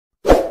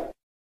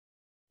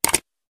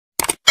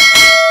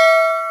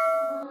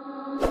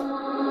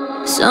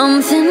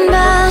Something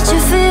about you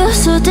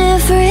feels so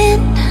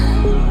different.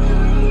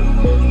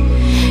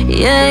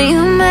 Yeah, you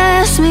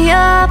mess me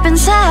up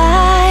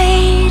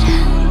inside.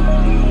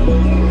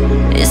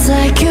 It's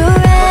like your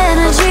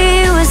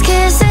energy was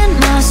kissing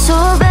my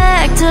soul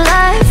back to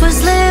life,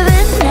 was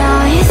living.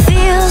 Now it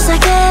feels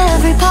like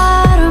every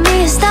part of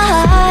me is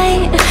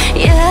died.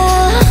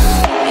 Yeah,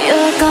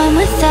 you're gone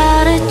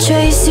without a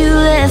trace. You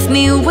left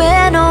me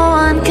where no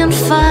one can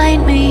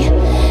find me.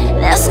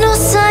 There's no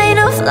sign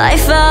of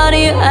life out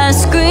here. I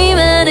scream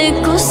and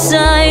it goes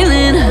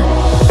silent.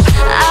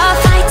 I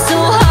fight so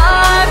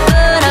hard,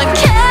 but I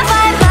can't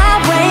find my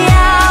way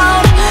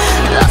out.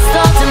 Lost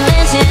all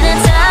dimension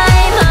and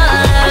time.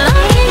 I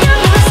think I'm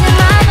losing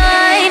my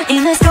mind.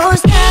 And this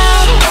goes down.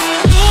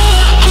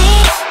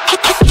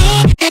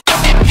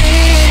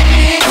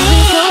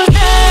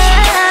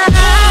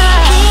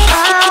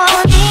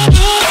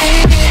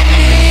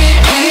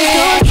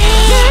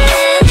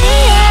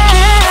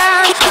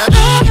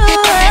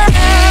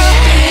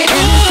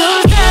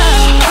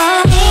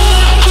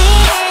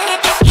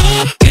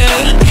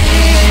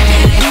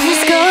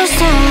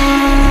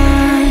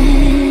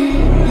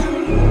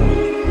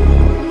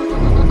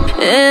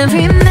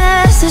 Every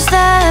message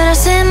that I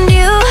send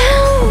you,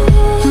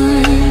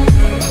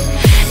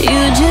 you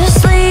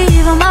just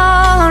leave them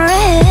all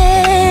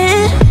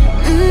unread.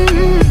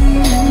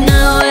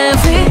 Now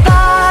every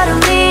part of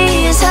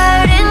me is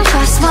hurting.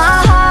 Cross my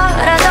heart,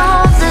 I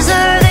don't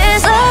deserve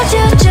this. Loved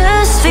you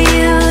just for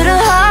you to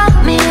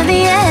haunt me in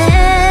the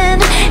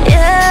end.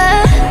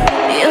 Yeah,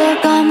 you're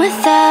gone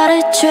without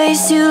a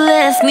trace. You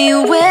left me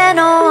where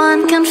no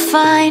one can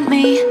find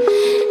me.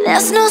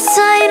 There's no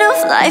sign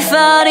of life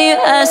out here.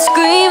 I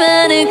scream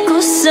and it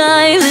goes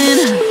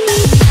silent.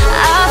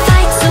 I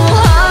fight so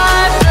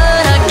hard,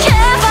 but I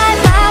can't find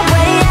my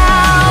way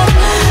out.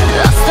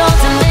 Lost all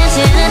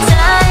dimension and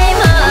time.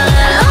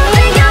 I don't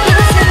think I'm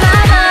losing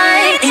my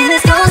mind. And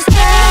this goes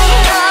down.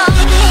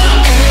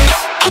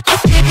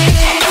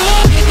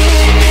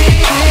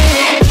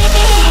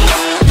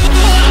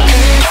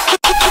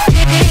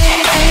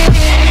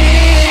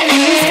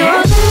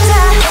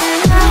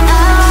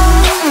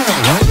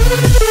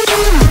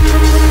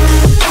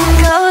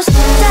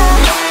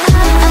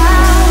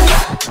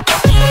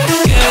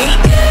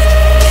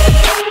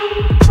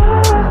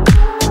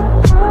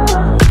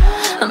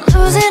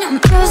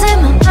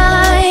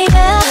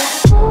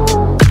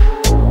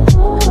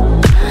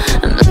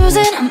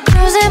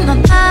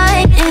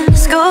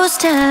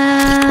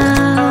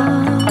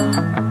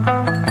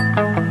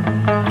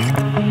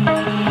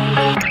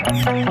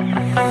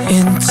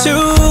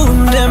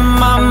 Entombed in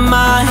my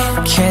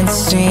mind, can't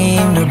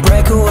seem to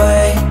break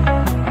away.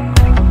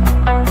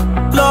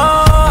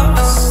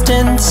 Lost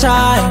in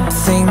time,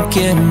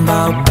 thinking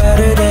about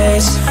better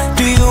days.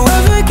 Do you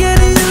ever get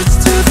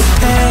used to the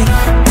pain?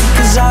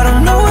 'Cause I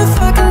don't know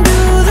if I can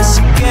do this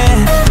again.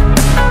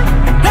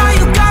 Now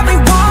you got me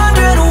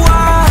wondering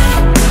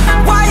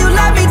why you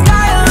let me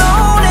die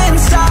alone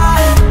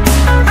inside.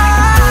 I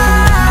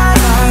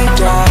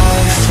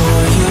died for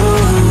you,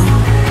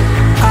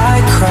 I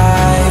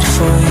cried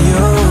for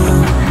you,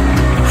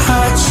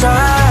 I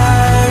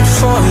tried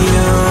for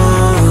you.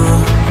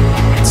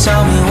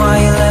 Tell me why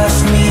you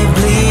left me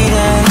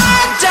bleeding.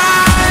 I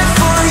died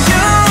for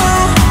you,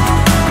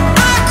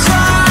 I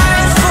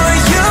cried for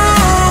you,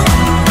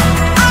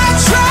 I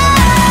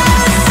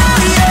tried for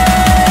you.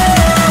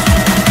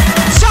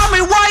 Tell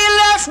me why you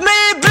left me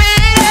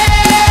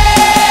bleeding.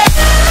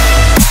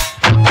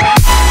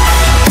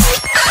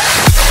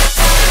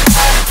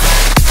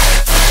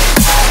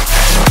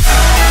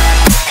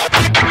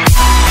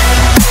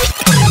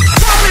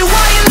 Tell me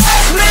why you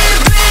left me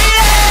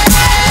bleeding.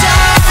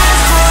 Died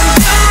for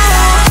you,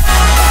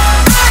 I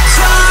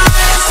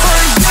cried for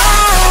you,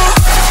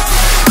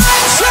 I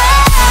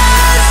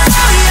tried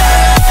for you.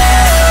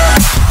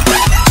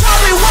 Tell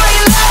me why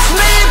you left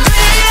me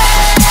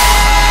bleeding.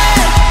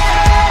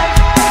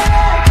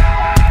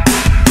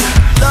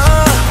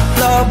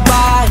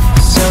 Lullaby,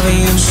 some of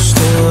you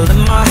still in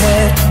my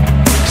head.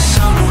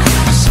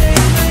 Someone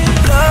save me.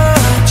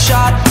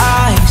 Bloodshot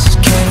eyes,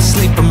 can't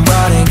sleep, I'm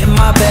rotting in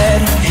my bed.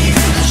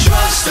 Even the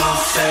drugs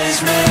don't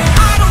faze me.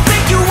 I don't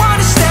think you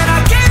understand. I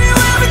gave you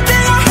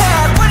everything I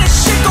had when it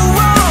shit go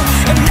wrong,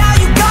 and now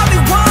you got me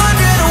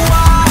wondering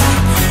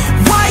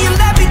why you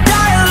let me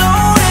die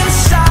alone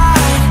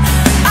inside.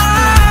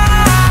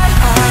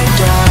 I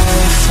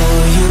died for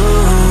you,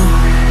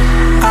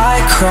 I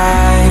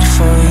cried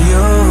for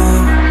you,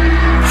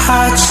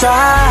 I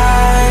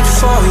tried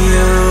for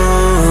you.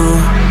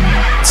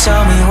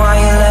 Tell me why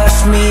you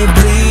left me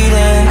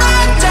bleeding.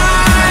 I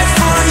died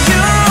for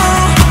you,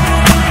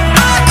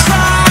 I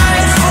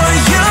cried for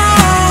you,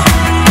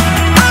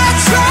 I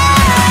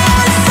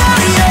tried for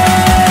you.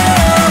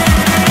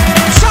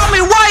 Tell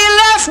me why you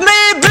left me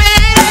bleeding.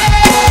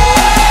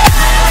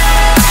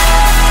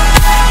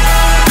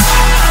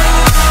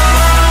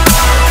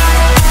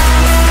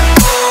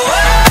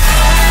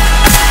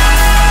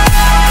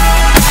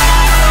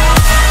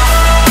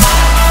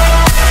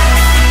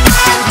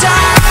 I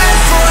died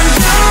for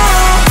you,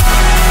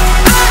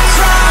 I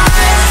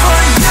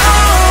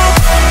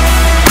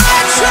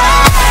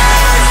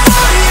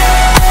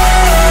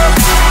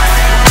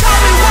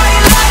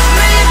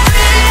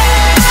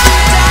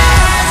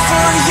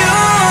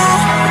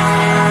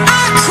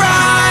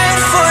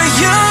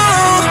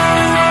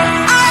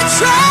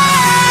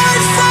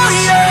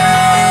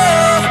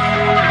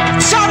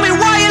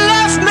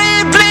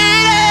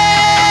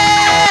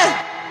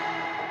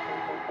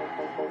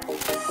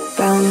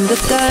From the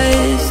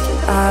dust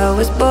I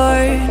was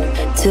born,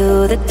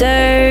 to the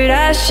dirt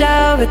I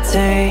shall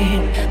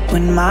return.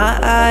 When my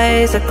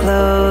eyes are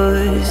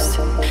closed,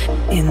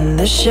 in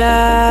the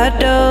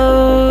shadows,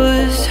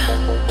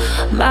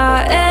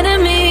 my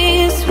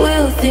enemies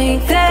will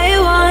think they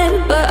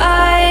won, but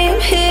I am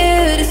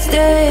here to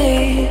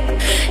stay.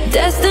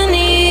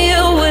 Destiny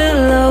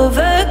will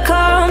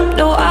overcome,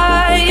 no,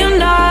 I am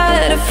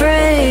not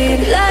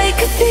afraid. Like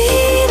a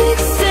phoenix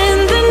in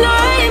the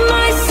night,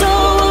 my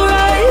soul will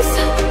rise.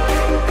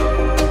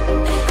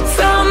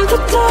 From the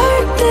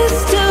darkness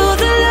to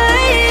the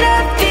light,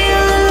 I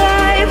feel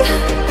alive.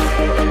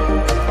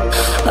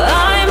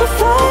 I'm a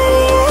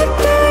fire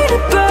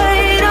burning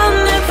bright, I'll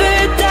never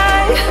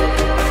die.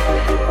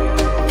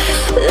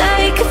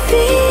 Like a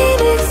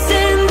phoenix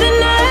in the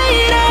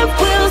night, I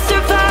will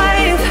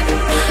survive.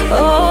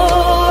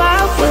 Oh,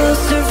 I will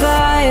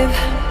survive.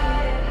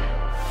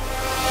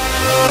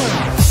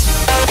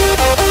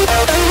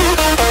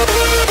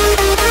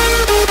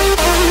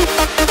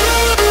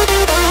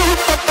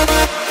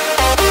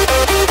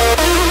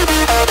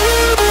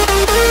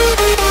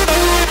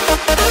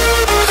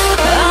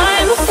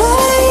 I'm a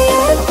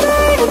fire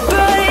burning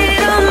bright,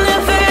 I'll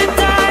never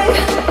die.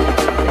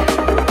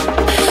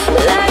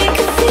 Like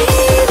a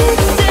phoenix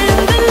in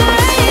the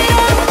night,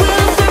 I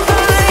will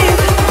survive.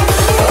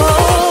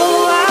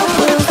 Oh, I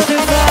will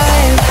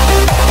survive.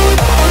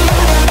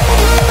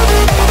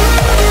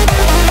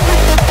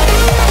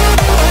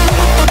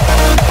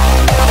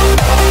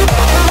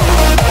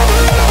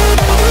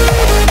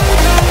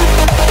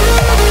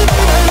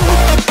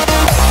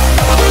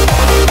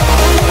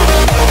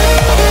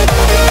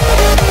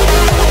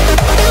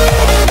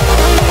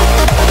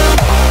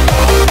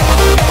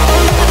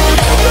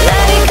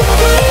 Like a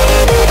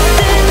phoenix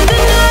in the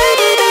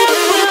night, I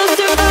will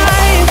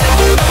survive.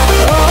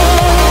 Oh,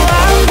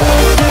 I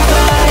will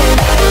survive.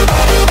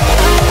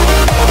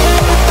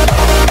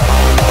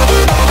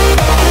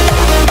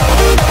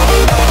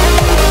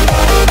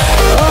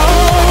 Oh,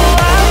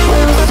 I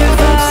will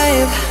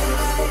survive.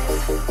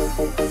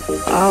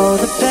 All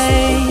the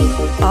pain,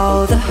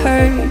 all the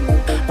hurt,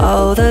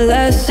 all the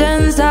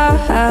lessons I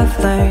have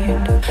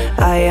learned,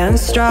 I am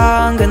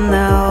stronger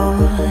now.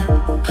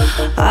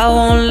 I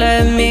won't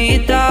let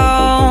me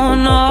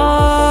down.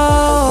 Oh,